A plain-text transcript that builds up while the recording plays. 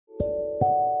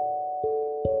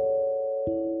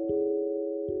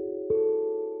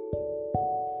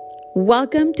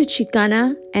Welcome to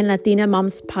Chicana and Latina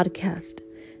Moms Podcast.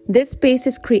 This space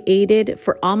is created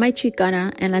for all my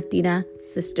Chicana and Latina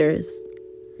sisters.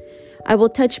 I will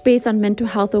touch base on mental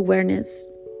health awareness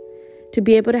to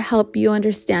be able to help you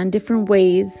understand different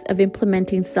ways of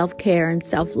implementing self-care and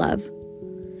self-love,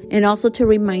 and also to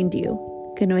remind you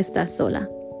que no estás sola.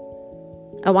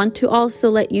 I want to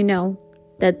also let you know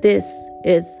that this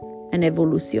is an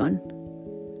evolución.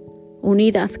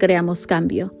 Unidas creamos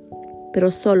cambio, pero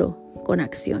solo con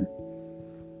acción.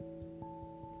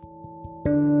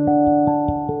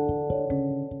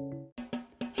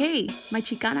 Hey, my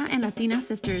Chicana and Latina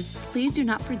sisters, please do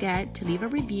not forget to leave a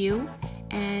review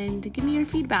and give me your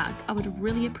feedback. I would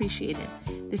really appreciate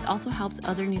it. This also helps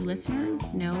other new listeners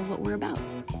know what we're about.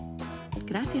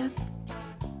 Gracias.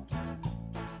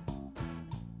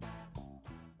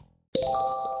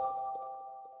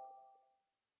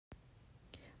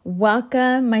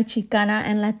 Welcome, my Chicana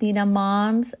and Latina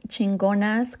moms,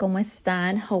 chingonas, ¿cómo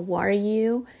están? How are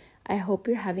you? I hope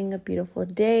you're having a beautiful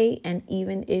day, and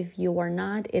even if you are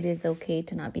not, it is okay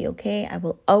to not be okay. I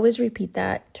will always repeat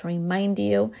that to remind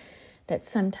you that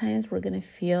sometimes we're going to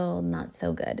feel not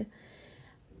so good.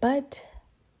 But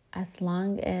as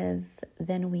long as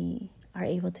then we are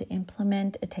able to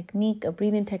implement a technique, a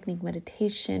breathing technique,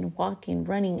 meditation, walking,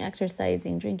 running,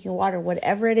 exercising, drinking water,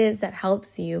 whatever it is that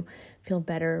helps you feel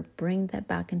better, bring that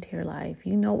back into your life.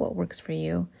 You know what works for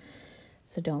you.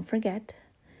 So don't forget.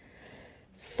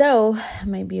 So,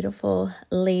 my beautiful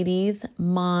ladies,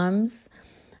 moms,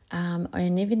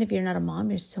 and even if you're not a mom,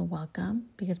 you're still welcome,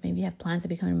 because maybe you have plans to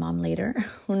become a mom later.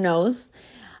 Who knows?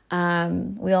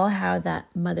 We all have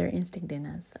that mother instinct in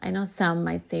us. I know some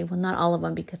might say, well, not all of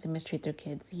them, because they mistreat their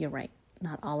kids. You're right.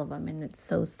 Not all of them. And it's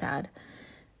so sad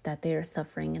that they are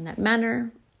suffering in that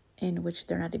manner in which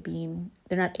they're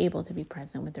not able to be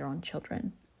present with their own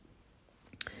children.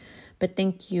 But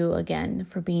thank you again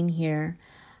for being here.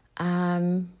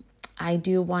 I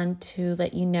do want to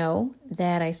let you know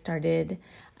that I started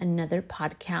another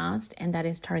podcast, and that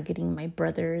is targeting my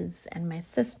brothers and my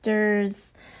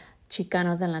sisters,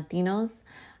 Chicanos and Latinos.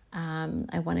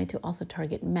 I wanted to also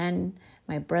target men,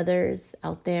 my brothers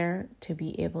out there, to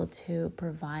be able to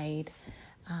provide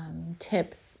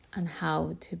tips on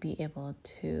how to be able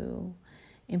to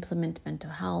implement mental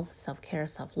health, self-care,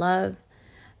 self-love.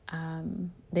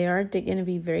 They are going to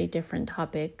be very different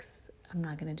topics. I'm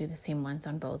not going to do the same ones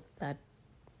on both. That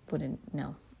wouldn't,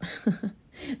 no.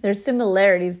 There's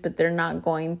similarities, but they're not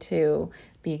going to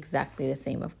be exactly the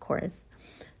same, of course.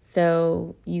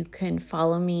 So you can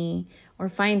follow me or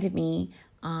find me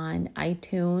on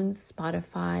iTunes,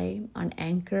 Spotify, on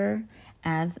Anchor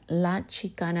as La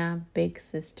Chicana Big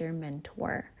Sister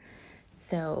Mentor.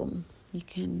 So you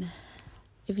can,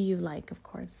 if you like, of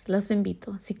course. Los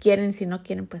invito. Si quieren, si no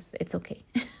quieren, pues it's okay.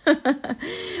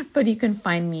 But you can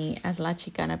find me as La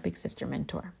Chicana Big Sister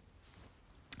Mentor.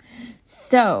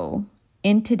 So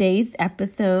in today's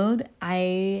episode,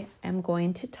 I am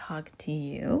going to talk to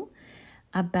you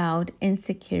about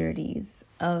insecurities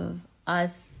of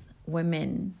us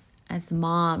women as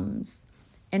moms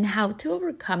and how to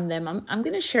overcome them. I'm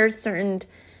going to share certain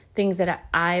things that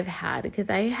I've had, because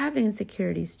I have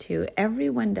insecurities too.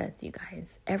 Everyone does, you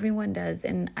guys. Everyone does.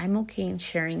 And I'm okay in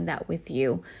sharing that with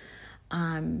you,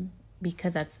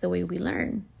 because that's the way we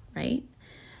learn, right?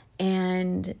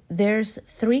 And there's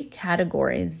 3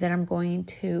 categories that I'm going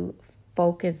to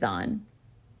focus on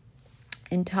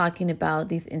in talking about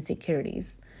these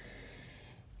insecurities.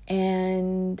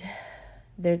 And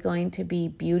they're going to be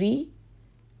beauty,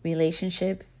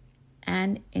 relationships,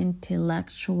 and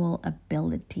intellectual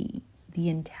ability, the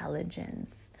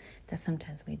intelligence that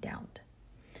sometimes we doubt.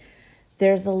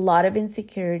 There's a lot of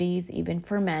insecurities, even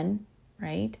for men,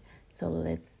 right? So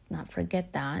let's not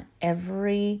forget that.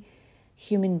 Every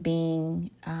human being,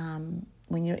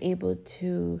 when you're able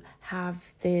to have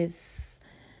this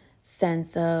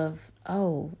sense of,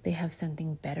 oh, they have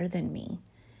something better than me,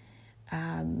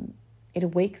 it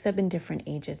wakes up in different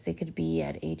ages. It could be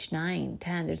at age 9,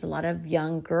 10. There's a lot of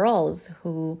young girls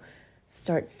who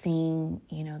start seeing,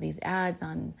 these ads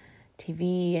on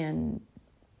TV and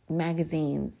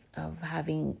magazines of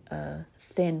having a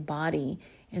thin body.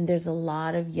 And there's a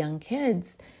lot of young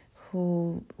kids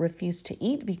who refuse to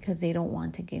eat because they don't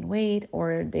want to gain weight,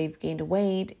 or they've gained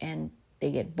weight and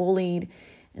they get bullied,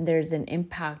 and there's an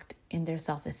impact in their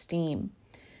self-esteem.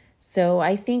 So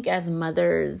I think as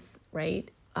mothers,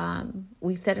 right,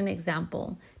 we set an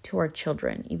example to our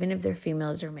children, even if they're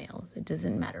females or males, it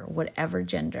doesn't matter, whatever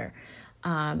gender,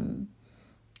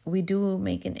 we do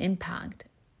make an impact.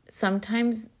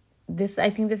 Sometimes I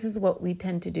think this is what we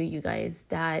tend to do, you guys,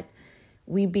 that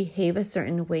we behave a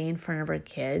certain way in front of our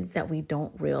kids that we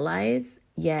don't realize,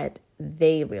 yet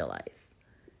they realize.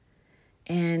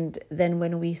 And then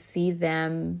when we see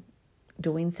them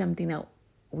doing something that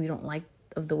we don't like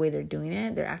of the way they're doing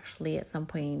it, they're actually at some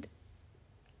point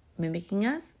mimicking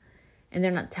us, and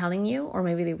they're not telling you, or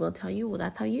maybe they will tell you, well,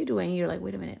 that's how you do it. And you're like,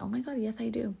 wait a minute. Oh my God, yes, I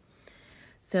do.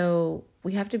 So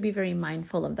we have to be very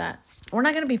mindful of that. We're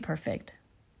not going to be perfect.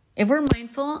 If we're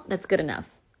mindful, that's good enough.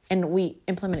 And we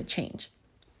implement a change.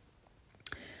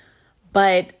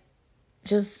 But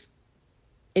just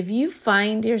if you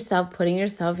find yourself putting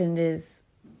yourself in this,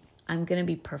 I'm going to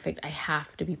be perfect, I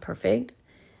have to be perfect.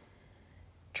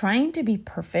 Trying to be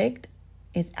perfect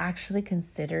is actually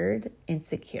considered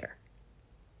insecure.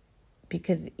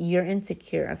 Because you're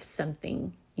insecure of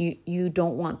something. You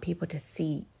don't want people to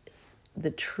see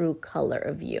the true color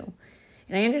of you.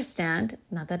 And I understand,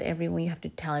 not that you have to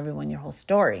tell everyone your whole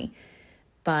story,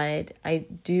 but I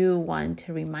do want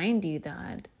to remind you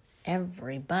that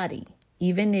everybody,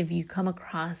 even if you come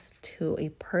across to a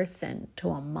person, to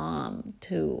a mom,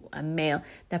 to a male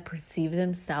that perceives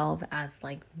themselves as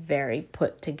like very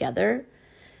put together,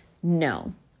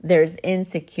 no, there's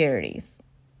insecurities.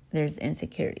 There's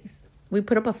insecurities. We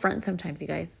put up a front sometimes, you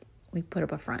guys. We put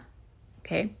up a front,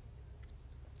 okay?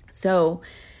 So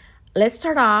let's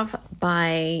start off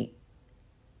by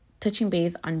touching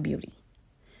base on beauty.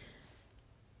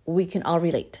 We can all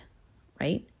relate,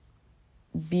 right?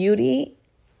 Beauty,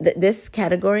 this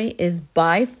category is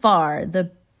by far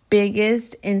the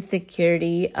biggest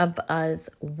insecurity of us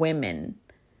women.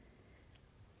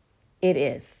 It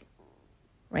is,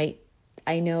 right?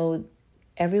 I know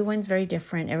everyone's very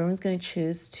different. Everyone's going to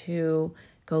choose to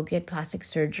go get plastic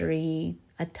surgery,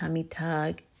 a tummy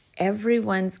tuck.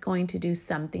 Everyone's going to do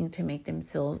something to make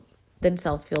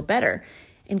themselves feel better.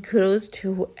 And kudos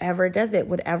to whoever does it,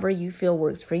 whatever you feel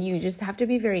works for you. You just have to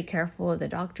be very careful of the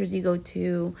doctors you go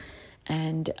to.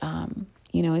 And,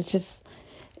 it's just,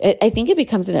 I think it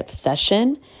becomes an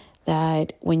obsession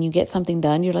that when you get something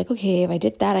done, you're like, okay, if I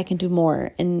did that, I can do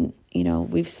more. And,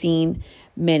 we've seen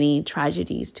many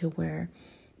tragedies to where,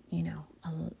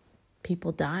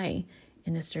 people die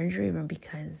in the surgery room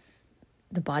because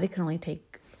the body can only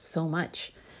take so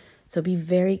much. So be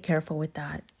very careful with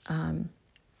that.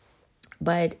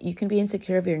 But you can be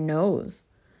insecure of your nose.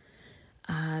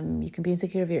 You can be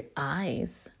insecure of your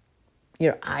eyes,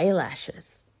 your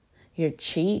eyelashes, your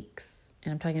cheeks.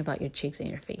 And I'm talking about your cheeks and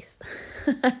your face.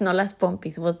 No las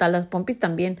pompis. Well, las pompis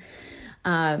también.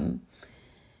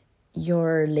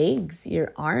 Your legs,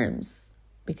 your arms,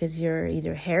 because you're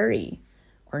either hairy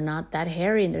or not that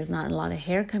hairy and there's not a lot of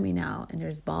hair coming out and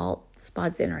there's bald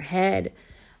spots in her head.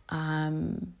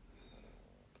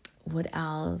 What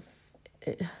else?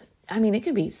 It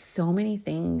could be so many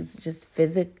things, just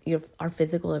our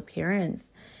physical appearance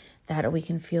that we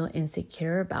can feel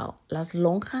insecure about. Las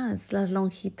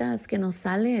lonjitas que nos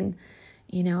salen,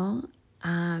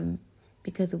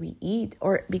 because we eat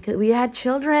or because we had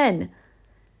children.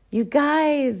 You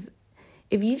guys,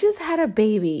 if you just had a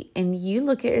baby and you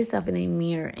look at yourself in a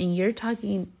mirror and you're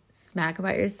talking smack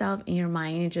about yourself in your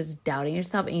mind and just doubting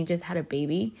yourself and you just had a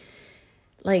baby,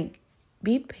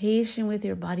 be patient with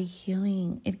your body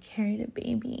healing. It carried a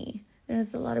baby.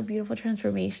 There's a lot of beautiful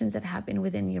transformations that happen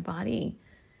within your body.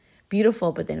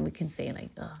 Beautiful, but then we can say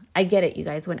I get it, you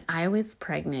guys. When I was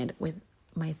pregnant with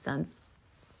my sons,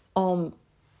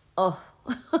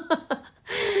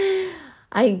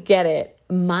 I get it.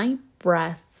 My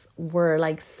breasts were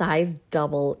like size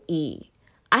double E.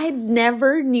 I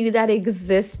never knew that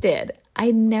existed.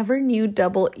 I never knew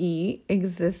double E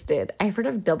existed. I've heard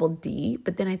of double D,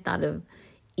 but then I thought of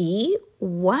E.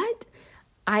 What?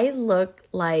 I look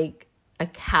like a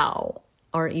cow,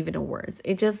 or even worse.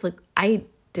 I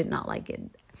did not like it.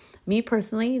 Me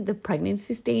personally, the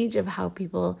pregnancy stage of how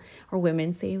people or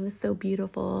women say it was so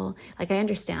beautiful. I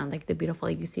understand the beautiful,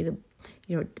 you see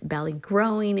your belly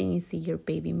growing and you see your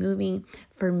baby moving.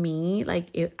 For me,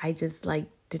 I just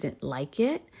didn't like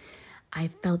it. I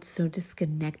felt so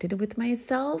disconnected with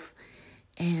myself,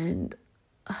 and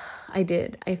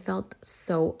I felt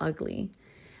so ugly,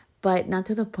 but not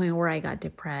to the point where I got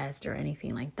depressed or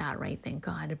anything like that, right? Thank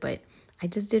God. But I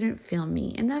just didn't feel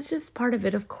me. And that's just part of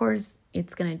it. Of course,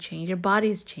 it's going to change. Your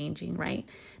body's changing, right?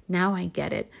 Now I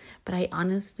get it. But I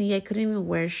couldn't even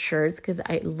wear shirts because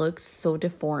I looked so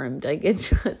deformed.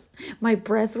 My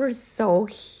breasts were so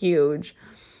huge.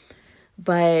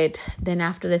 But then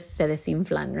after this, se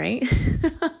desinflan, right?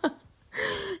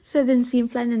 Se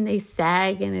desinflan and they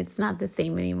sag and it's not the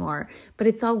same anymore. But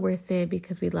it's all worth it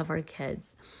because we love our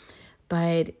kids.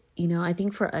 But, I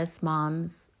think for us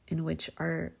moms, in which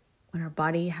when our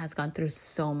body has gone through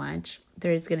so much,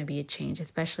 there is going to be a change,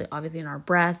 especially obviously in our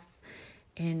breasts,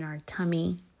 in our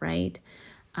tummy, right?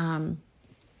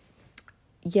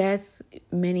 Yes,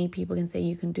 many people can say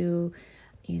you can do,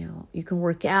 you can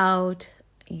work out,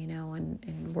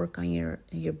 and work on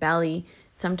your belly.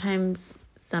 Sometimes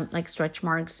some like stretch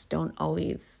marks don't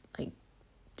always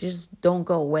just don't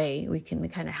go away. We can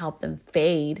kind of help them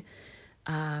fade,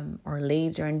 or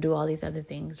laser and do all these other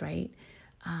things, right?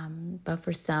 But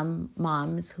for some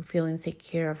moms who feel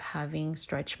insecure of having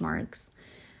stretch marks,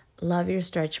 love your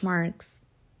stretch marks.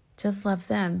 Just love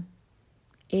them.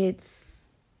 It's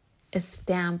a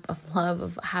stamp of love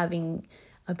of having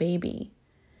a baby.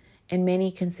 And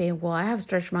many can say, well, I have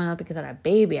stretch marks not because I had a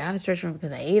baby. I have a stretch mark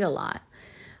because I ate a lot.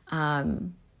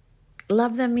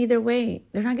 Love them either way.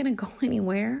 They're not going to go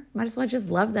anywhere. Might as well just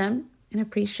love them and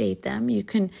appreciate them. You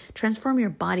can transform your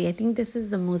body. I think this is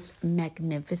the most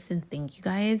magnificent thing, you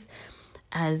guys,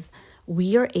 as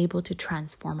we are able to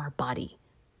transform our body.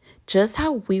 Just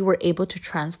how we were able to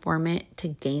transform it to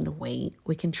gain weight,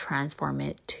 we can transform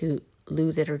it to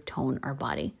lose it or tone our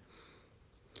body.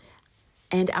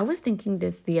 And I was thinking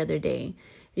this the other day,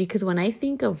 because when I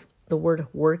think of the word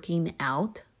working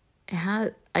out,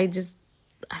 I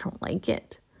don't like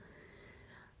it.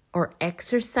 Or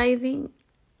exercising,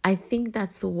 I think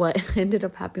that's what ended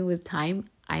up happening with time.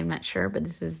 I'm not sure, but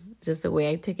this is just the way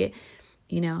I took it.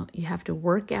 You have to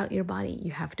work out your body.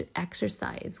 You have to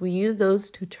exercise. We use those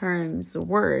two terms,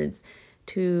 words,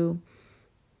 to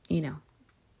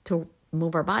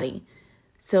move our body.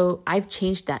 So I've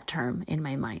changed that term in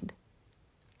my mind.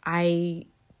 I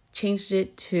changed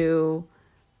it to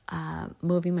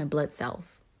moving my blood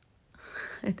cells.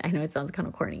 I know it sounds kind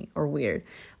of corny or weird,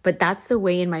 but that's the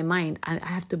way in my mind. I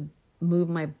have to move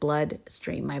my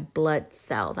bloodstream, my blood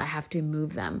cells. I have to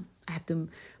move them. I have to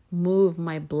move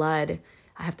my blood.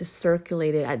 I have to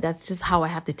circulate it. That's just how I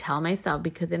have to tell myself,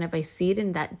 because then if I see it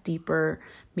in that deeper,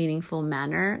 meaningful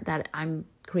manner, that I'm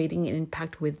creating an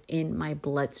impact within my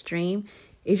bloodstream,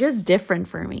 it's just different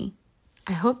for me.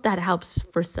 I hope that helps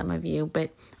for some of you, but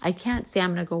I can't say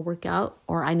I'm going to go work out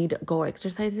or I need to go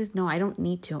exercise. No, I don't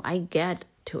need to. I get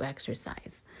to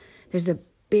exercise. There's a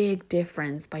big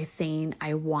difference by saying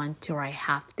I want to or I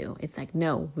have to. It's like,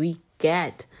 no, we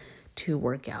get to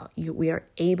work out. We are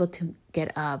able to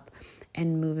get up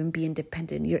and move and be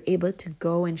independent. You're able to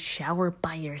go and shower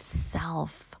by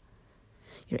yourself.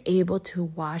 You're able to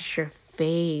wash your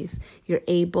face. You're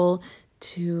able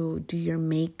to do your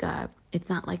makeup. It's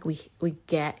not like we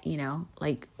get,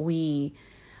 I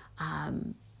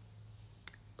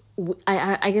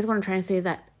guess what I'm trying to say is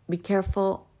that be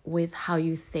careful with how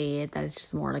you say it, that it's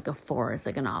just more like a force,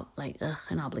 like an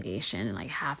obligation and like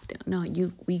have to. No,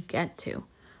 we get to,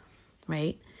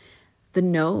 right? The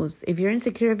nose, if you're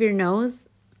insecure of your nose,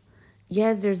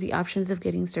 yes, there's the options of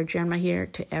getting surgery. I'm not here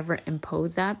to ever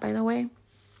impose that, by the way.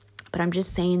 But I'm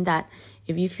just saying that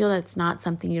if you feel that's not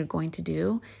something you're going to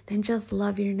do, then just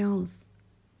love your nose.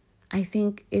 I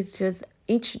think it's just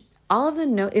all of the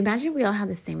nose. Imagine we all had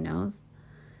the same nose.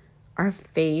 Our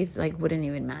face wouldn't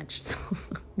even match. So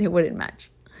they wouldn't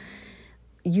match.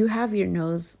 You have your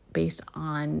nose based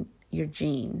on your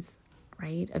genes,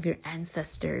 right? Of your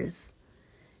ancestors.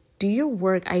 Do your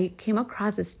work. I came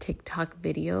across this TikTok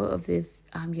video of this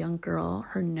young girl.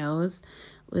 Her nose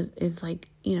is a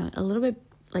little bit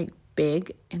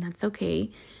big, and that's okay,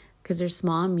 because there's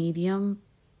small, medium,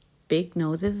 big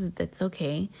noses. That's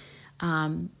okay.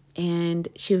 And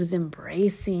she was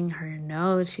embracing her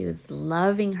nose. She was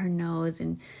loving her nose.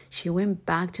 And she went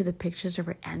back to the pictures of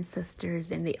her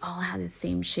ancestors, and they all had the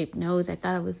same shaped nose. I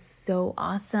thought it was so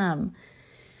awesome.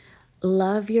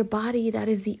 Love your body. That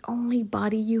is the only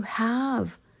body you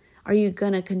have. Are you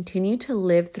going to continue to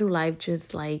live through life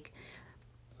just like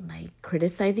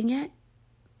criticizing it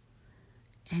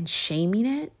and shaming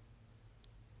it?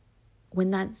 When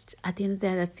that's at the end of the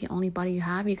day, that's the only body you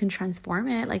have. You can transform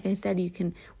it. Like I said,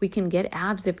 we can get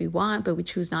abs if we want, but we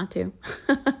choose not to.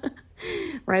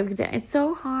 Right? Because it's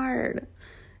so hard.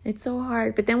 It's so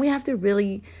hard. But then we have to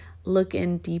really look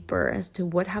in deeper as to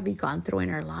what have we gone through in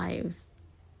our lives.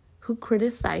 Who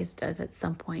criticized us at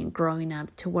some point growing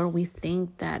up to where we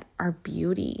think that our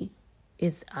beauty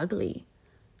is ugly?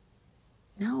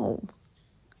 No.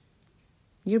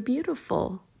 You're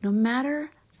beautiful. No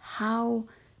matter how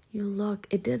you look,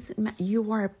 it doesn't matter.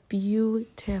 You are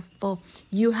beautiful.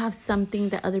 You have something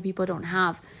that other people don't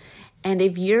have. And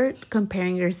if you're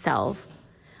comparing yourself,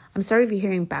 I'm sorry if you're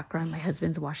hearing background. My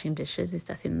husband's washing dishes.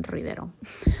 Está haciendo un ruidero.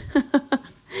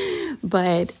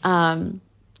 But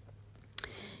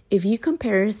if you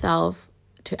compare yourself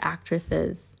to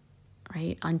actresses,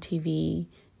 right, on TV,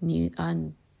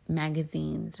 on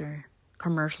magazines or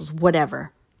commercials,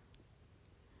 whatever,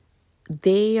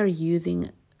 they are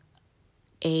using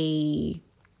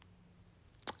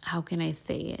how can I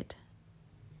say it?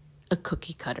 A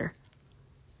cookie cutter.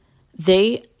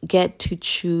 They get to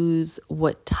choose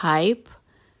what type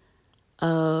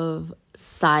of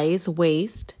size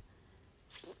waist,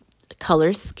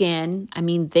 color skin. I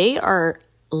mean, they are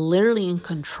literally in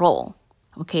control,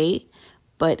 okay?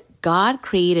 But God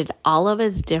created all of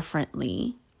us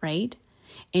differently, right?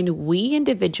 And we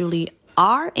individually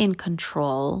are in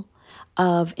control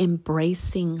of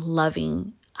embracing,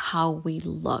 loving how we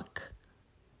look,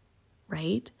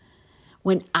 right?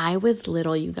 When I was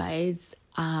little, you guys,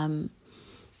 I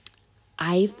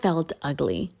felt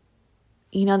ugly.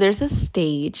 You know, there's a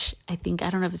stage, I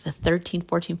don't know if it's a 13,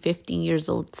 14, 15 years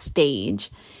old stage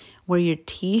where your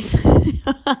teeth,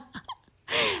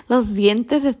 los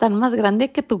dientes están más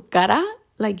grandes que tu cara.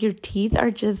 Like your teeth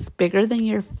are just bigger than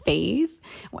your face.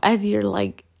 As you're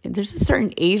like, there's a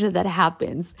certain age that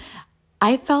happens.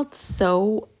 I felt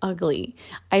so ugly.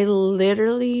 I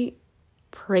literally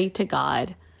prayed to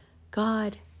God,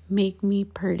 God, make me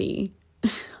pretty.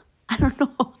 I don't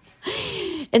know.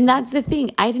 And that's the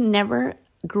thing. I never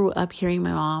grew up hearing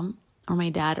my mom or my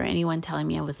dad or anyone telling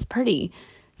me I was pretty.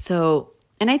 So,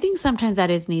 and I think sometimes that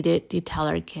is needed to tell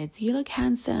our kids, you look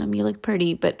handsome, you look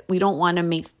pretty, but we don't want to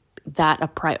make that a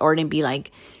priority and be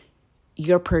like,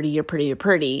 you're pretty, you're pretty, you're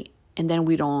pretty. And then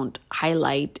we don't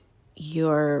highlight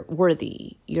you're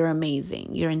worthy, you're amazing,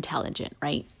 you're intelligent,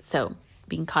 right? So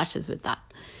being cautious with that.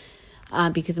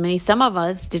 Because some of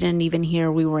us didn't even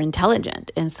hear we were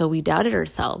intelligent. And so we doubted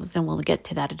ourselves. And we'll get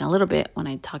to that in a little bit when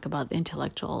I talk about the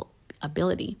intellectual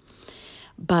ability.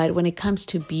 But when it comes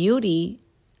to beauty,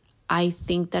 I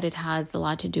think that it has a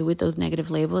lot to do with those negative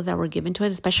labels that were given to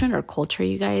us, especially in our culture,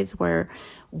 you guys, where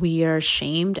we are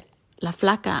shamed. La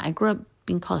flaca. I grew up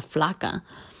being called flaca.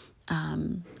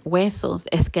 Huesos,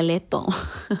 esqueleto.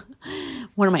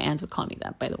 One of my aunts would call me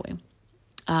that, by the way.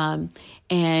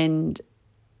 And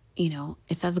you know,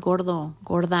 estás gordo,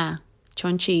 gorda,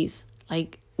 chonchis.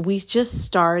 Like, we just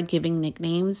start giving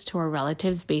nicknames to our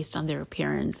relatives based on their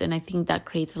appearance. And I think that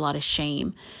creates a lot of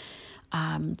shame.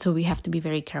 So we have to be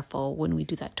very careful when we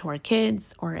do that to our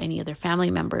kids or any other family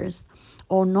members.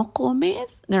 Or no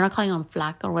comes, they're not calling them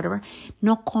flaca or whatever.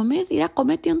 No comes, ira,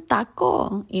 comete un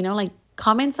taco. You know, like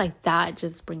comments like that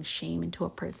just bring shame into a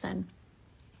person.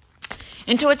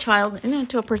 Into a child and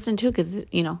into a person too, because,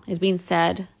 you know, it's being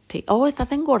said, oh,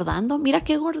 estás engordando, mira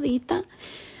qué gordita.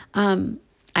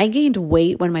 I gained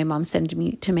weight when my mom sent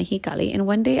me to Mexicali, and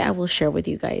one day I will share with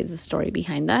you guys the story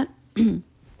behind that.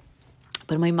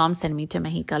 But my mom sent me to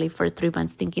Mexicali for 3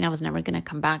 months thinking I was never going to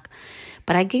come back.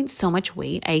 But I gained so much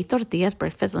weight. I ate tortillas,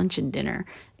 breakfast, lunch, and dinner.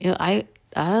 Oh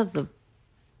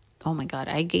my God,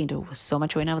 I gained so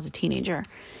much weight when I was a teenager.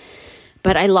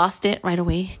 But I lost it right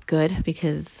away. Good,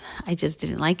 because I just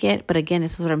didn't like it. But again,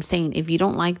 this is what I'm saying. If you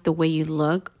don't like the way you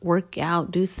look, work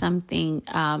out, do something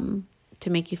to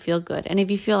make you feel good. And if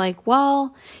you feel like,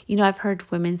 well, you know, I've heard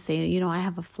women say, you know, I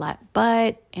have a flat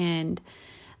butt and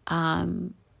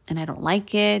I don't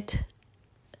like it.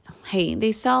 Hey,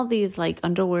 they sell these like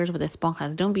underwears with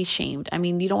esponjas. Don't be shamed. I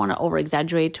mean, you don't want to over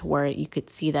exaggerate to where you could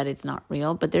see that it's not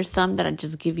real, but there's some that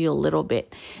just give you a little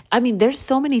bit. I mean, there's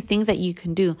so many things that you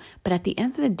can do, but at the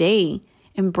end of the day,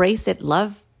 embrace it.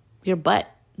 Love your butt,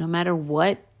 no matter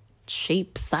what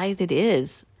shape, size it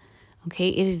is. Okay.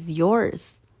 It is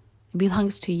yours. It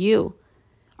belongs to you.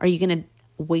 Are you going to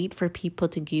wait for people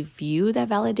to give you that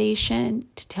validation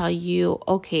to tell you,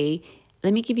 okay,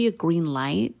 let me give you a green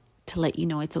light to let you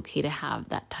know it's okay to have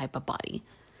that type of body?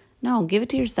 No, give it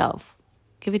to yourself.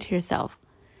 Give it to yourself.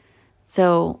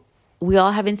 So we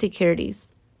all have insecurities,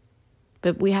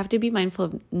 but we have to be mindful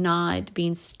of not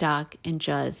being stuck and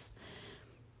just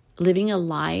living a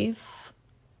life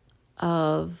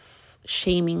of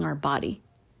shaming our body.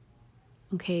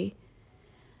 Okay?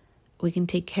 We can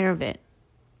take care of it.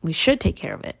 We should take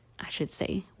care of it, I should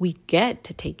say. We get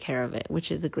to take care of it,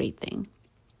 which is a great thing.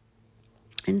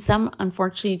 And some,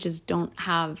 unfortunately, just don't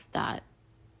have that,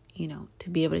 you know,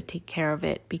 to be able to take care of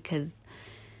it because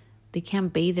they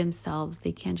can't bathe themselves.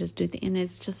 They can't just do and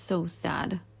it's just so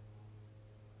sad,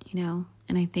 you know.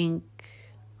 And I think,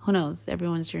 who knows,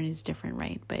 everyone's journey is different,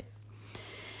 right? But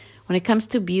when it comes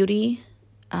to beauty,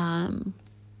 I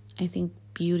think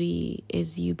beauty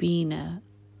is you being a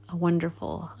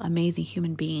wonderful, amazing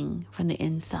human being from the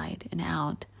inside and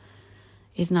out.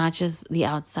 It's not just the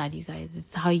outside, you guys.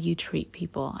 It's how you treat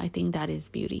people. I think that is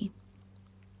beauty.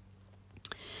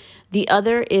 The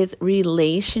other is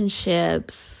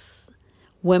relationships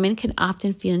Women can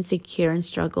often feel insecure and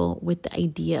struggle with the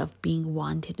idea of being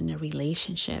wanted in a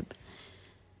relationship.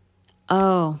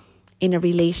 Oh, in a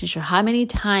relationship, how many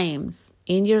times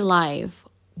in your life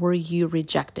were you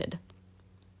rejected?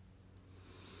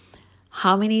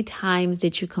 How many times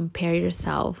did you compare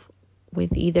yourself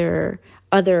with either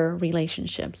other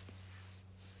relationships?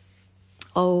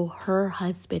 Oh, her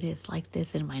husband is like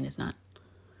this and mine is not.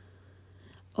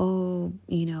 Oh,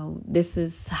 this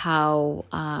is how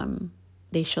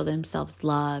they show themselves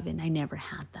love and I never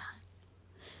had that.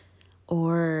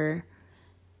 Or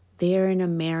they're in a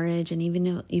marriage and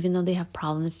even though they have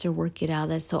problems to work it out,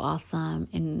 that's so awesome.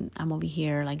 And I'm over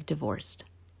here like divorced.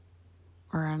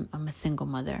 Or I'm a single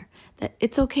mother. That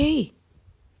it's okay.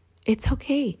 It's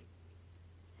okay.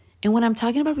 And when I'm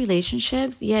talking about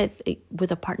relationships, yes,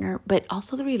 with a partner, but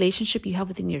also the relationship you have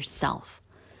within yourself.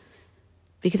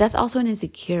 Because that's also an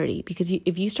insecurity. Because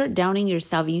if you start downing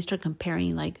yourself and you start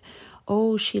comparing like,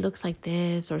 oh, she looks like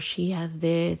this, or she has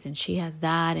this, and she has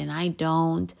that, and I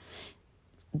don't.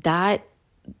 That's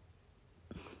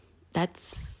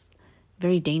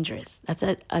very dangerous. That's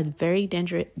a very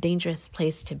dangerous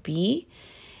place to be.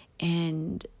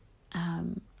 And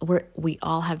we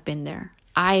all have been there.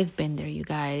 I've been there, you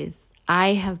guys.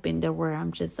 I have been there where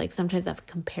I'm just like, sometimes I've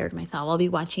compared myself. I'll be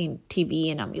watching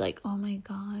TV and I'll be like, oh my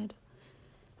God,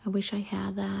 I wish I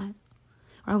had that.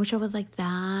 Or I wish I was like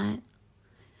that.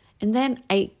 And then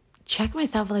I check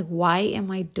myself like, why am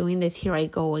I doing this? Here I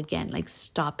go again. Like,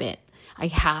 stop it. I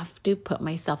have to put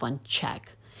myself on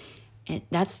check. And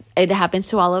it happens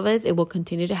to all of us. It will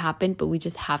continue to happen, but we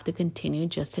just have to continue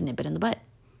just to nip it in the bud.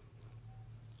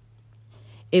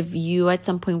 If you at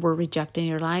some point were rejected in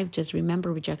your life, just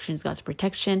remember rejection is God's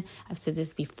protection. I've said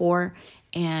this before.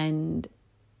 And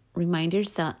reminding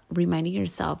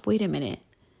yourself, wait a minute.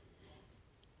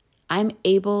 I'm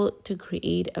able to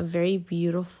create a very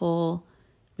beautiful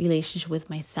relationship with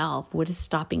myself. What is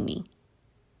stopping me?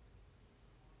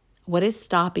 What is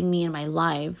stopping me in my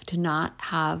life to not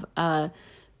have a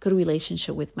good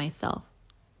relationship with myself?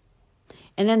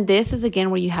 And then this is again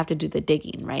where you have to do the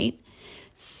digging, right?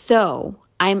 So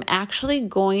I'm actually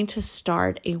going to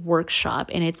start a workshop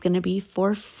and it's going to be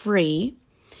for free.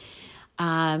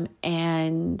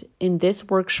 And in this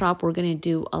workshop, we're going to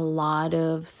do a lot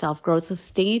of self-growth. So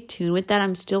stay tuned with that.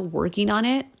 I'm still working on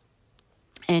it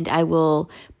and I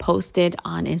will post it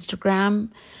on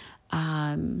Instagram,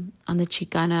 on the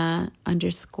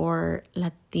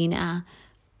Chicana_Latina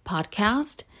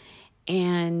podcast.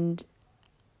 And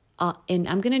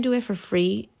I'm going to do it for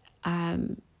free,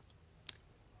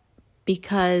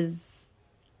 because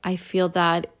I feel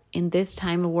that in this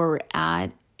time where we're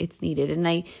at, it's needed. And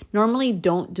I normally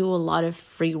don't do a lot of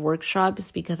free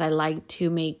workshops because I like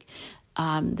to make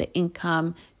the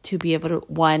income to be able to,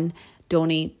 one,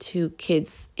 donate to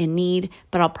kids in need,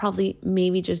 but I'll probably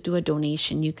maybe just do a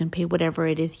donation. You can pay whatever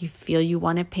it is you feel you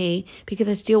want to pay, because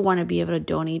I still want to be able to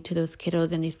donate to those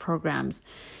kiddos in these programs.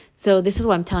 So this is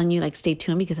why I'm telling you, like, stay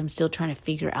tuned, because I'm still trying to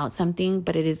figure out something,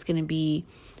 but it is going to be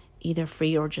either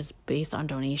free or just based on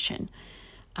donation.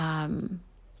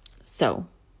 So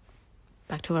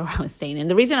back to what I was saying. And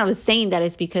the reason I was saying that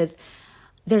is because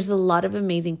there's a lot of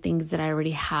amazing things that I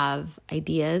already have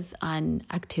ideas on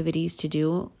activities to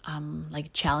do,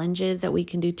 like challenges that we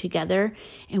can do together,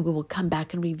 and we will come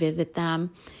back and revisit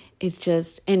them. It's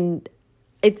just going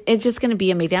to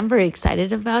be amazing. I'm very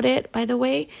excited about it, by the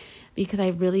way, because I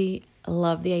really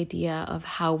love the idea of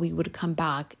how we would come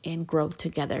back and grow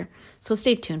together. So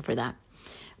stay tuned for that.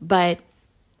 But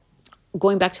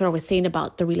going back to what I was saying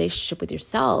about the relationship with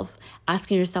yourself,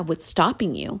 asking yourself what's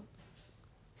stopping you.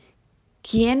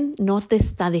 ¿Quién no te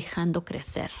está dejando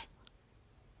crecer?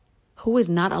 Who is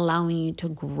not allowing you to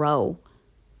grow?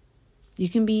 You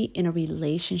can be in a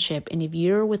relationship, and if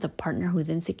you're with a partner who's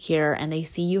insecure and they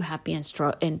see you happy and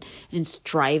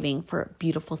striving for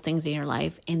beautiful things in your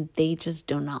life, and they just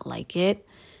do not like it,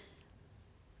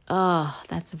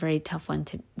 that's a very tough one.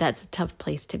 That's a tough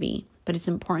place to be. But it's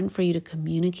important for you to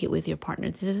communicate with your partner.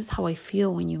 This is how I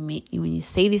feel when you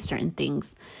say these certain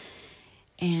things,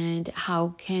 and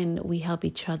how can we help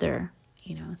each other,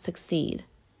 succeed?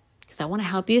 Because I want to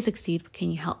help you succeed. But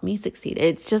can you help me succeed?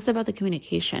 It's just about the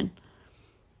communication.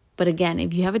 But again,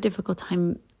 if you have a difficult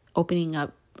time opening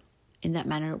up in that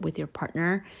manner with your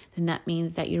partner, then that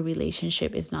means that your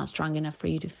relationship is not strong enough for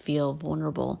you to feel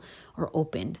vulnerable or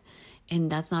opened.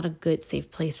 And that's not a good, safe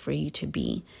place for you to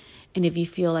be. And if you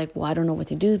feel like, well, I don't know what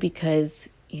to do because,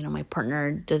 my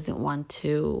partner doesn't want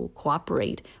to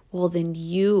cooperate, well, then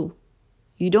you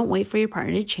don't wait for your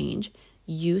partner to change.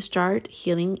 You start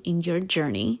healing in your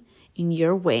journey, in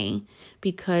your way,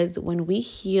 because when we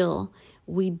heal,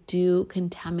 we do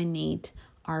contaminate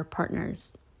our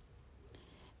partners.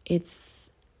 It's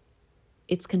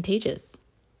contagious.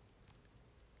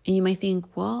 And you might think,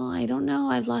 well, I don't know.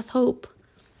 I've lost hope.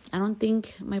 I don't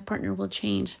think my partner will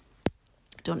change.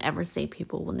 Don't ever say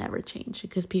people will never change,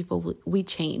 because we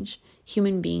change.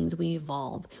 Human beings, we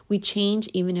evolve. We change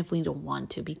even if we don't want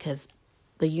to, because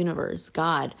the universe,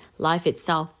 God, life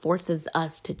itself forces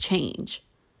us to change.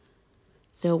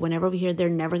 So whenever we hear they're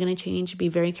never going to change, be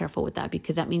very careful with that,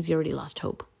 because that means you already lost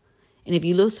hope. And if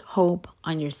you lose hope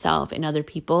on yourself and other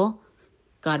people,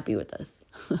 God be with us.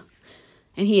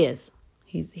 And he is.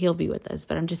 He'll be with us.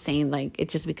 But I'm just saying, like, it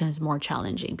just becomes more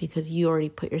challenging because you already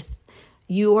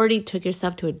took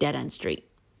yourself to a dead-end street,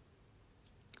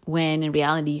 when in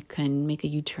reality you can make a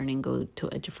U-turn and go to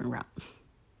a different route.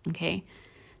 Okay?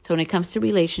 So when it comes to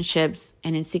relationships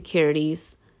and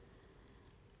insecurities,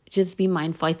 just be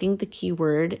mindful. I think the key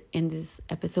word in this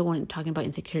episode when talking about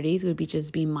insecurities would be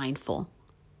just be mindful.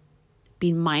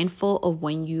 Be mindful of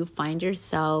when you find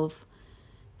yourself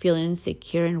feeling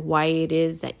insecure and why it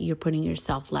is that you're putting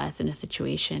yourself less in a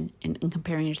situation and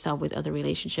comparing yourself with other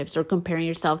relationships, or comparing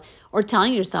yourself or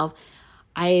telling yourself,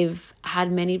 I've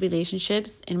had many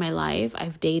relationships in my life.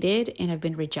 I've dated and I've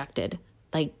been rejected.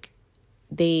 Like,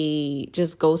 they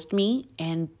just ghost me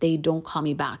and they don't call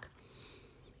me back.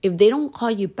 If they don't call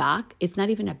you back, it's not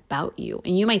even about you.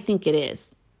 And you might think it is.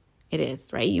 It is,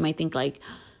 right? You might think like,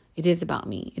 it is about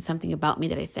me. It's something about me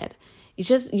that I said. It's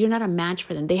just, you're not a match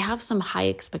for them. They have some high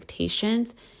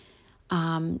expectations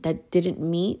that didn't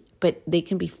meet, but they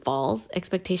can be false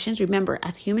expectations. Remember,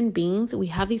 as human beings, we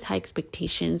have these high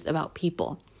expectations about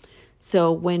people.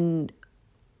 So and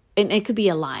it could be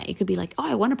a lie. It could be like, oh,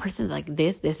 I want a person like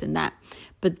this, this, and that.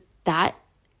 But that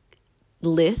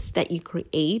list that you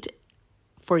create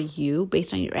for you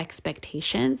based on your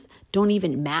expectations don't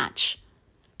even match.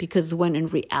 Because when in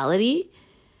reality,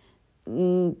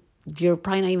 you're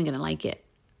probably not even going to like it.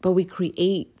 But we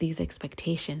create these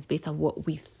expectations based on what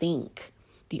we think.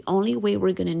 The only way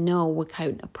we're going to know what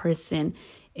kind of person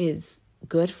is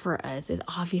good for us is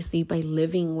obviously by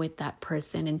living with that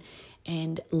person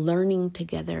and learning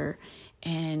together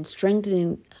and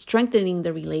strengthening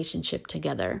the relationship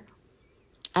together.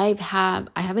 I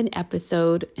have an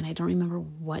episode, and I don't remember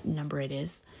what number it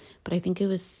is, but I think it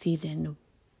was season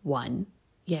 1.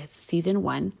 Yes, season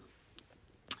 1.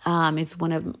 It's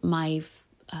one of my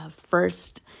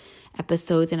first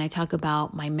episodes, and I talk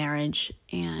about my marriage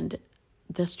and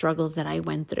the struggles that I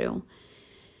went through.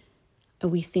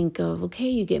 We think of, okay,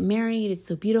 you get married, it's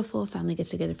so beautiful, family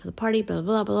gets together for the party, blah,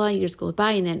 blah, blah, blah, years go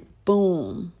by, and then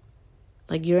boom,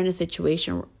 like you're in a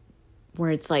situation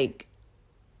where it's like,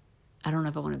 I don't know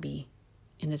if I want to be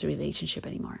in this relationship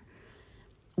anymore.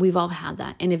 We've all had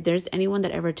that. And if there's anyone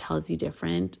that ever tells you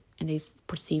different and they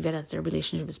perceive it as their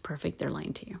relationship is perfect, they're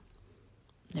lying to you.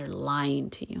 They're lying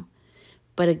to you.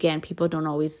 But again, people don't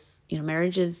always,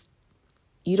 marriages,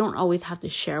 you don't always have to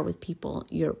share with people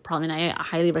your problem. And I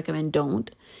highly recommend don't,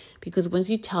 because once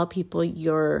you tell people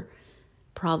your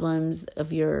problems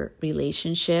of your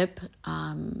relationship,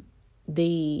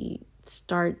 they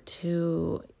start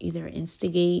to either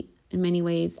instigate in many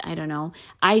ways. I don't know.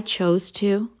 I chose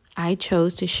to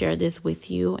share this with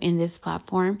you in this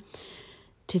platform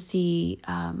to see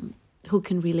who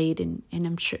can relate. And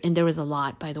I'm sure, and there was a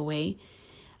lot, by the way,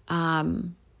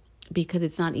 because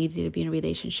it's not easy to be in a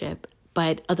relationship.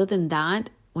 But other than that,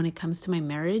 when it comes to my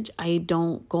marriage, I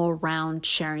don't go around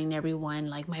sharing everyone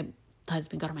like my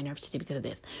husband got on my nerves today because of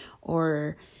this,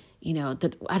 or, I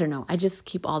don't know. I just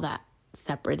keep all that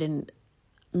separate. And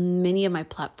many of my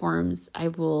platforms, I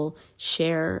will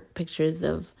share pictures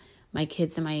of my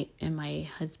kids and my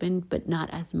husband, but not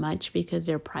as much because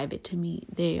they're private to me.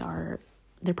 They're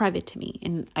private to me,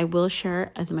 and I will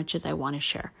share as much as I want to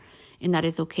share. And that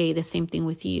is okay. The same thing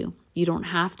with you. You don't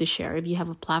have to share. If you have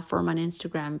a platform on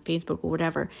Instagram, Facebook, or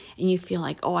whatever, and you feel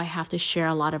like, oh, I have to share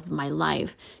a lot of my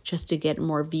life just to get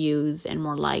more views and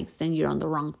more likes, then you're on the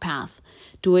wrong path.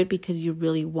 Do it because you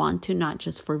really want to, not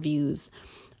just for views.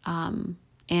 And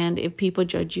if people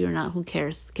judge you or not, who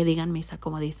cares? Que digan misa,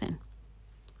 como dicen.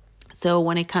 So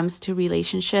when it comes to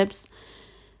relationships,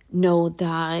 know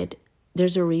that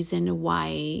there's a reason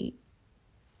why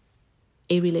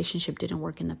a relationship didn't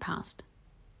work in the past.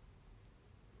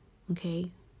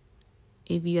 Okay?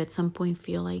 If you at some point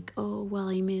feel like, oh, well,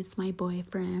 I miss my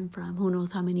boyfriend from who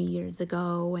knows how many years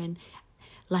ago and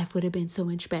life would have been so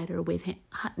much better with him.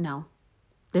 No.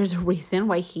 There's a reason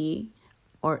why he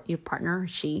or your partner or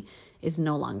she is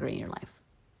no longer in your life.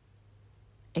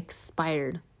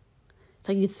 Expired. It's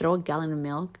like you throw a gallon of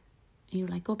milk and you're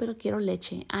like, oh, pero quiero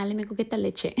leche. Ah, le me coqueta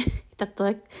leche. Está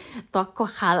toda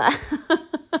cuajada.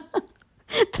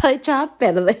 Está echada a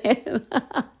perder.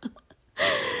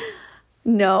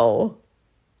 No.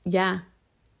 Yeah.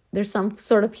 There's some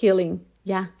sort of healing.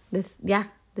 Yeah. This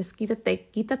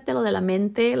quítatelo de la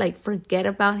mente. Like, forget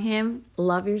about him.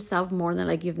 Love yourself more than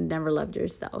like you've never loved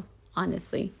yourself.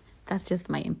 Honestly. That's just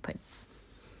my input.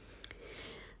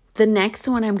 The next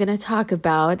one I'm going to talk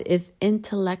about is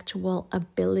intellectual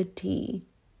ability.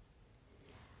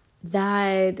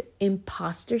 That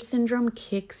imposter syndrome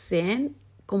kicks in,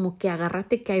 como que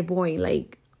agárrate que ahí voy,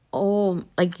 like, oh,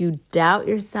 like you doubt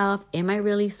yourself. Am I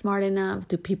really smart enough?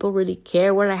 Do people really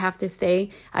care what I have to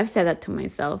say? I've said that to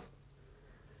myself.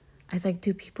 I was like,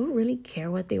 do people really care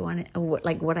what they want,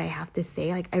 what I have to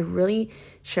say? Like, I really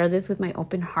share this with my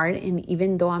open heart. And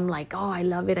even though I'm like, oh, I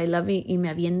love it. Y me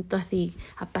aviento así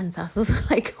a panzazos,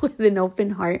 like with an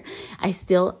open heart, I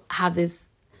still have this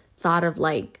thought of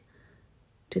like,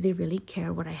 do they really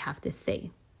care what I have to say?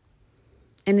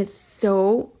 And it's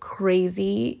so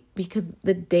crazy because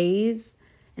the days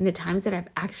and the times that I've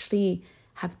actually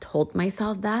have told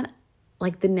myself that,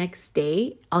 like the next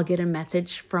day, I'll get a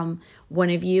message from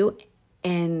one of you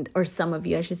or some of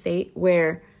you, I should say,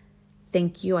 where,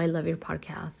 thank you, I love your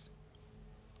podcast.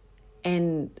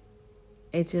 And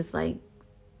it's just like,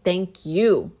 thank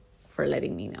you for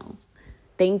letting me know.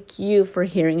 Thank you for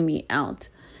hearing me out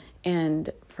and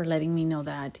for letting me know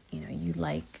that, you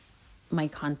like my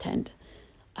content.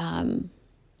 And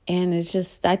it's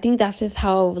just, I think that's just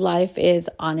how life is,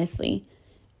 honestly.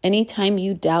 Anytime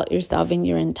you doubt yourself and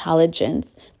your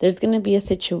intelligence, there's going to be a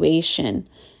situation.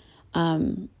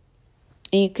 And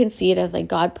you can see it as like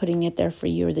God putting it there for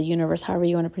you, or the universe, however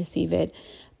you want to perceive it.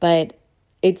 But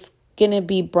it's going to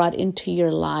be brought into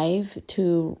your life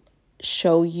to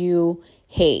show you,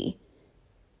 hey,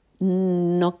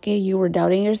 no que you were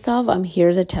doubting yourself.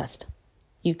 Here's a test.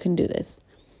 You can do this.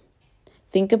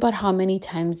 Think about how many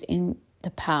times in the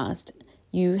past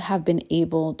you have been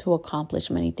able to accomplish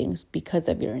many things because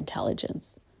of your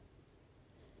intelligence.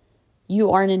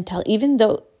 You are even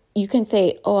though you can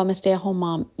say, oh, I'm a stay-at-home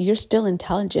mom, you're still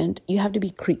intelligent. You have to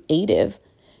be creative.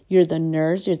 You're the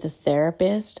nurse, you're the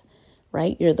therapist,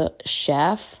 right? You're the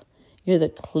chef, you're the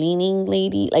cleaning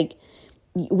lady. Like,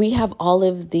 we have all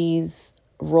of these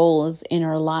roles in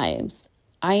our lives.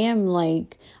 I am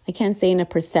like, I can't say in a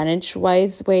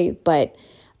percentage-wise way, but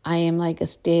I am like a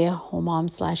stay-at-home mom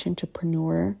 /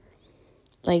 entrepreneur.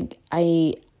 Like,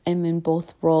 I am in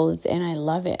both roles and I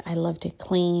love it. I love to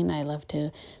clean. I love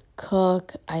to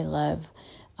cook. I love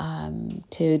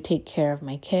to take care of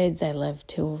my kids. I love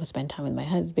to spend time with my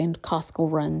husband.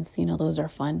 Costco runs, those are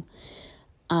fun.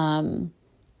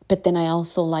 But then I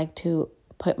also like to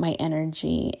put my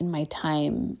energy and my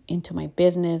time into my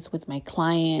business with my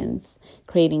clients,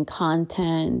 creating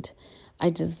content. I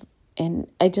just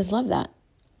love that.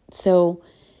 So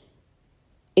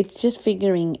it's just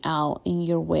figuring out in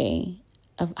your way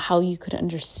of how you could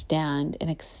understand and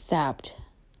accept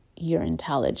your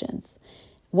intelligence.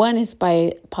 One is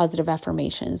by positive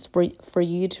affirmations for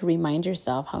you to remind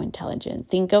yourself how intelligent.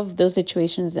 Think of those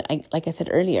situations that like I said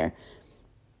earlier,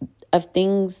 of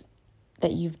things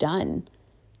that you've done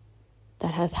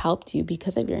that has helped you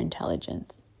because of your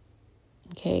intelligence.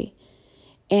 Okay.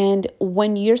 And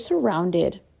when you're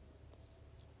surrounded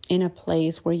in a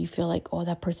place where you feel like, oh,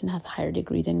 that person has a higher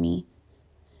degree than me,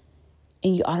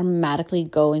 and you automatically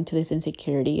go into this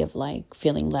insecurity of like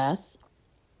feeling less,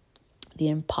 the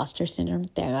imposter syndrome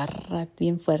te agarra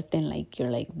bien fuerte and like you're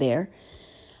like there.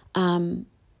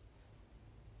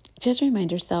 Just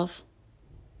remind yourself,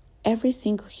 every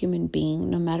single human being,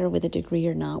 no matter with a degree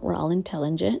or not, we're all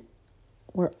intelligent.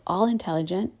 We're all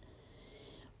intelligent.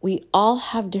 We all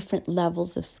have different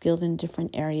levels of skills in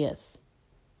different areas.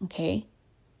 Okay?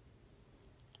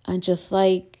 And just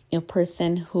like a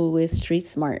person who is street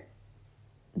smart,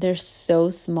 they're so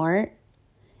smart,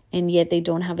 and yet they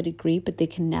don't have a degree, but they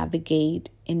can navigate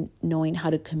in knowing how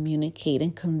to communicate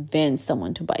and convince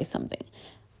someone to buy something.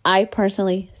 I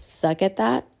personally suck at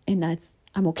that, and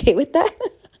I'm okay with that.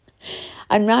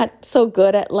 I'm not so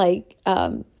good at like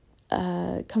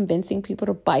convincing people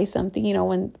to buy something,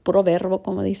 when puro verbo,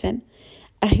 como dicen.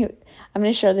 I'm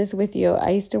going to share this with you. I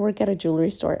used to work at a jewelry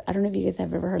store. I don't know if you guys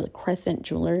have ever heard of Crescent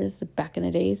Jewelers back in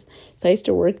the days. So I used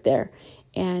to work there.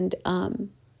 And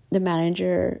the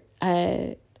manager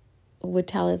would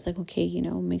tell us like, okay,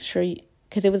 make sure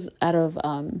because it was out of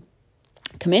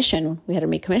commission. We had to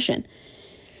make commission.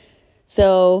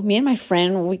 So me and my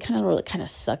friend, we kind of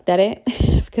sucked at it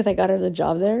because I got her the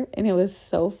job there. And it was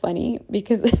so funny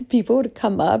because people would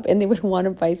come up and they would want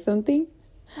to buy something.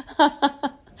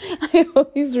 I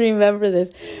always remember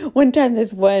this. One time, I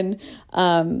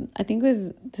think it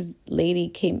was this lady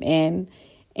came in,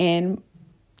 and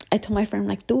I told my friend,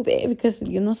 like, tú ve, because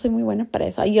yo no soy muy buena para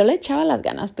eso. Yo le echaba las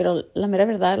ganas, pero la mera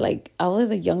verdad, like, I was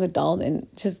a young adult and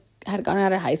just had gone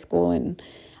out of high school, and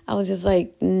I was just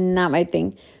like, not my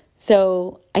thing.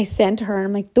 So I sent her, and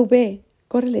I'm like, tú ve,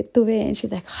 córrele, tú ve. And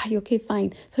she's like, ay, okay,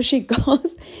 fine. So she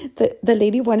goes. The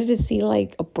lady wanted to see,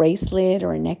 like, a bracelet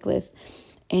or a necklace.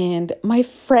 And my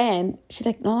friend, she's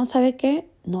like, no, ¿sabe qué?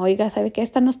 No, oiga, ¿sabe qué?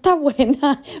 Esta no está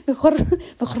buena. Mejor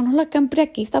no la compre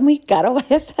aquí. Está muy caro.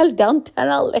 Vaya al downtown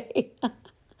LA.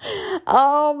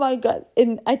 Oh, my God.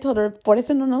 And I told her, por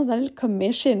eso no nos dan el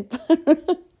commission.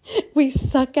 We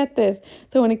suck at this.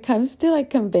 So when it comes to, like,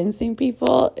 convincing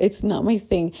people, it's not my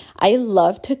thing. I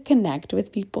love to connect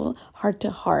with people heart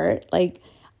to heart. Like,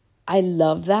 I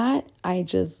love that. I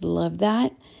just love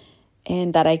that.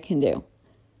 And that I can do.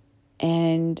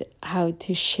 And how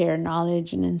to share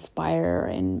knowledge and inspire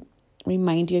and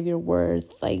remind you of your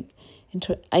worth. Like,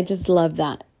 I just love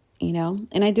that, you know?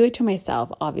 And I do it to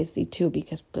myself, obviously, too,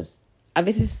 because, pues, a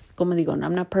veces, como digo,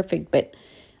 I'm not perfect, but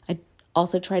I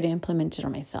also try to implement it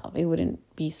on myself. It wouldn't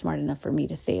be smart enough for me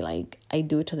to say, like, I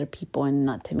do it to other people and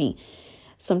not to me.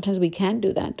 Sometimes we can't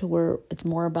do that, to where it's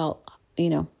more about, you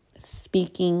know,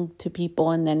 speaking to people,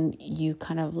 and then you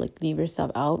kind of, like, leave yourself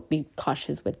out. Be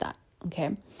cautious with that,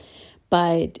 okay?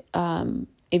 But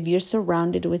if you're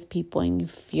surrounded with people and you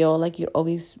feel like you're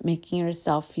always making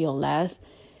yourself feel less,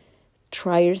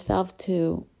 try yourself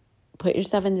to put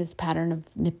yourself in this pattern of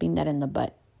nipping that in the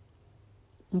butt.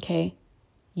 Okay?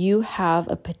 You have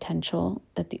a potential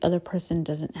that the other person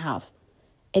doesn't have.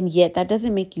 And yet that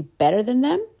doesn't make you better than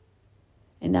them.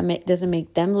 And that doesn't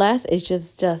make them less. It's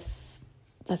just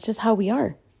that's just how we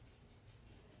are.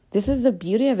 This is the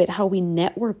beauty of it, how we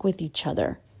network with each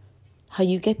other. How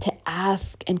you get to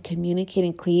ask and communicate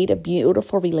and create a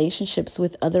beautiful relationships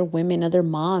with other women, other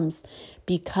moms,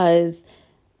 because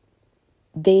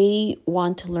they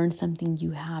want to learn something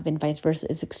you have, and vice versa.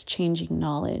 It's exchanging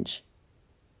knowledge,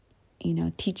 you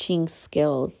know, teaching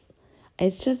skills.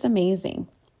 It's just amazing.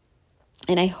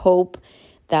 And I hope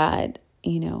that,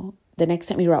 you know, the next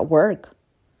time you're at work,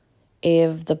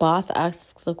 if the boss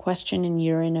asks a question and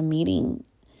you're in a meeting,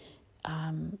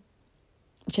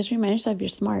 just remind yourself you're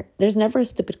smart. There's never a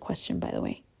stupid question, by the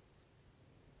way.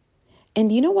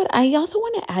 And you know what? I also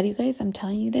want to add, you guys, I'm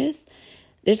telling you this.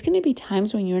 There's going to be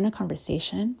times when you're in a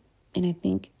conversation, and I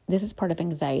think this is part of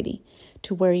anxiety,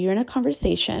 to where you're in a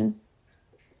conversation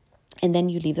and then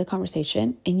you leave the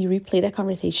conversation and you replay that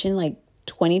conversation like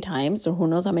 20 times or who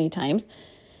knows how many times,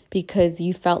 because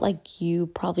you felt like you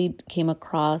probably came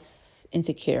across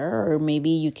insecure, or maybe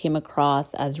you came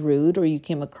across as rude, or you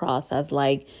came across as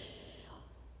like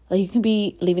you can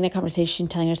be leaving a conversation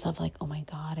telling yourself like, oh my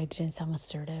God, I didn't sound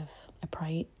assertive. I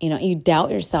probably, you know, you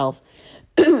doubt yourself.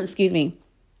 Excuse me.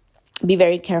 Be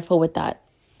very careful with that.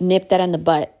 Nip that in the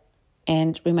butt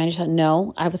and remind yourself,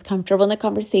 no, I was comfortable in the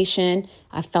conversation.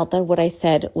 I felt that what I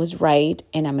said was right,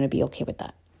 and I'm going to be okay with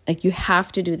that. Like, you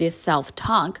have to do this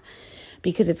self-talk,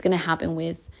 because it's going to happen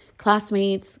with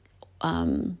classmates,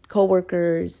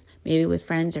 coworkers, maybe with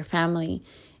friends or family.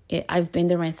 I've been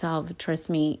there myself, trust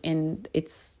me, and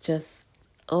it's just,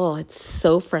 it's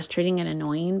so frustrating and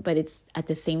annoying, but it's at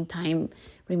the same time,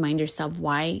 remind yourself,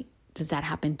 why does that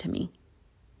happen to me?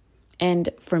 And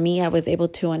for me, I was able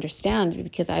to understand,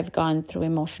 because I've gone through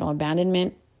emotional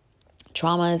abandonment,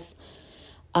 traumas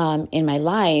in my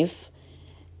life,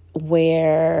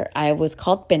 where I was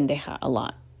called pendeja a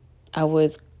lot. I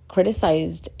was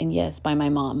criticized, and yes, by my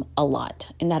mom a lot.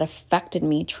 And that affected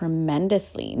me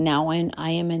tremendously. Now I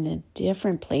am in a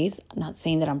different place. I'm not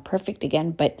saying that I'm perfect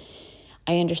again, but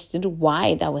I understood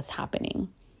why that was happening.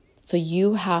 So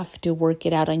you have to work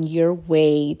it out on your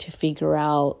way to figure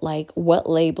out like what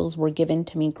labels were given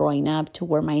to me growing up, to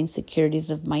where my insecurities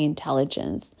of my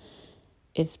intelligence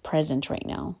is present right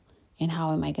now. And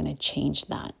how am I going to change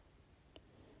that?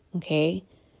 Okay.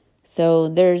 So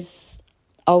there's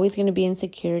always going to be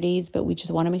insecurities, but we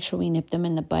just want to make sure we nip them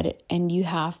in the bud. And you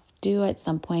have to, at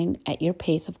some point, at your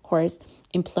pace, of course,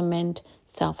 implement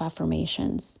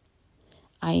self-affirmations.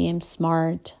 I am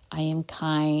smart. I am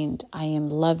kind. I am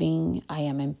loving. I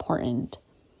am important.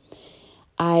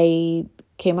 I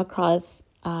came across,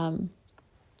 and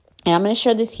I'm going to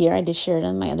share this here. I did share it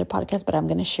on my other podcast, but I'm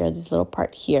going to share this little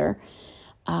part here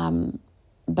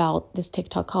about this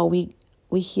TikTok called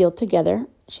We Heal Together.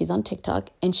 She's on TikTok,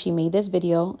 and she made this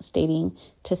video stating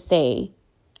to say,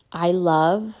 I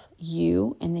love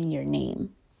you, and then your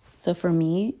name. So for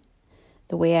me,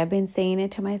 the way I've been saying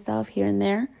it to myself here and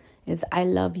there is, I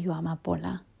love you,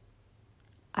 Amapola.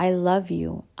 I love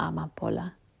you,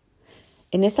 Amapola.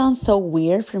 And it sounds so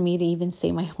weird for me to even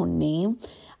say my own name.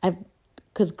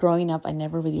 Because growing up, I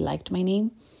never really liked my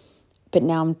name. But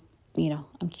now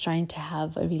I'm trying to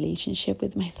have a relationship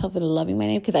with myself and loving my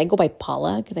name, because I go by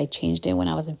Paula because I changed it when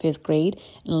I was in 5th grade.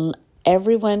 And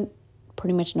everyone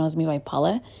pretty much knows me by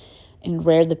Paula, and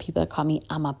rare the people that call me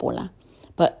Amapola.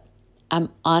 But I'm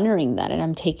honoring that and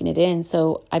I'm taking it in.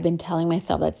 So I've been telling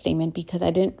myself that statement because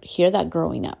I didn't hear that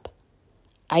growing up.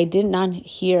 I did not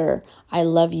hear, I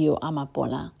love you,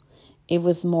 Amapola. It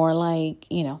was more like,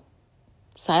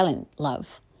 silent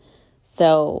love.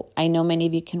 So I know many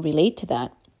of you can relate to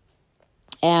that.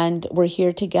 And we're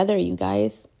here together, you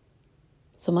guys.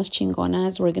 Somos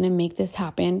chingonas. We're going to make this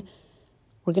happen.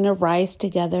 We're going to rise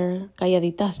together.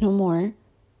 Calladitas no more.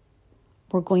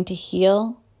 We're going to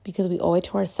heal because we owe it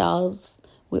to ourselves.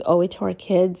 We owe it to our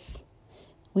kids.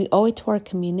 We owe it to our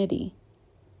community.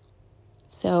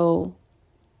 So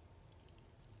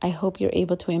I hope you're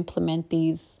able to implement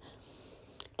these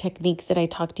techniques that I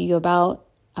talked to you about,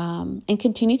 and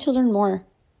continue to learn more.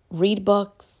 Read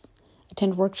books,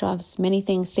 attend workshops, many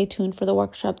things. Stay tuned for the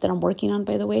workshop that I'm working on,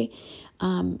 by the way,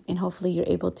 and hopefully you're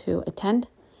able to attend.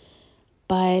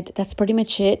 But that's pretty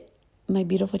much it, my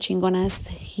beautiful chingonas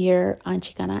here on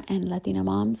Chicana and Latina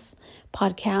Moms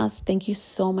podcast. Thank you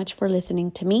so much for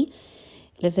listening to me.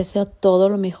 Les deseo todo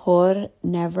lo mejor.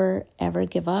 Never, ever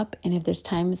give up. And if there's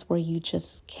times where you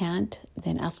just can't,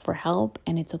 then ask for help.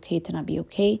 And it's okay to not be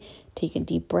okay. Take a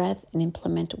deep breath and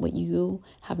implement what you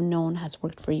have known has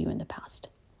worked for you in the past.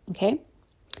 Okay?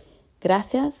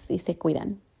 Gracias y se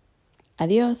cuidan.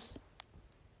 Adiós.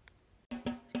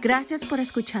 Gracias por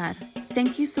escuchar.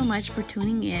 Thank you so much for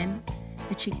tuning in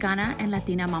the Chicana and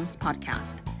Latina Moms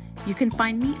podcast. You can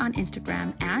find me on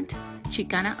Instagram at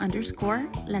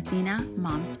Chicana_Latina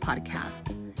Moms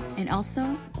podcast. And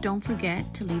also, don't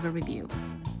forget to leave a review.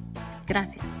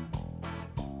 Gracias.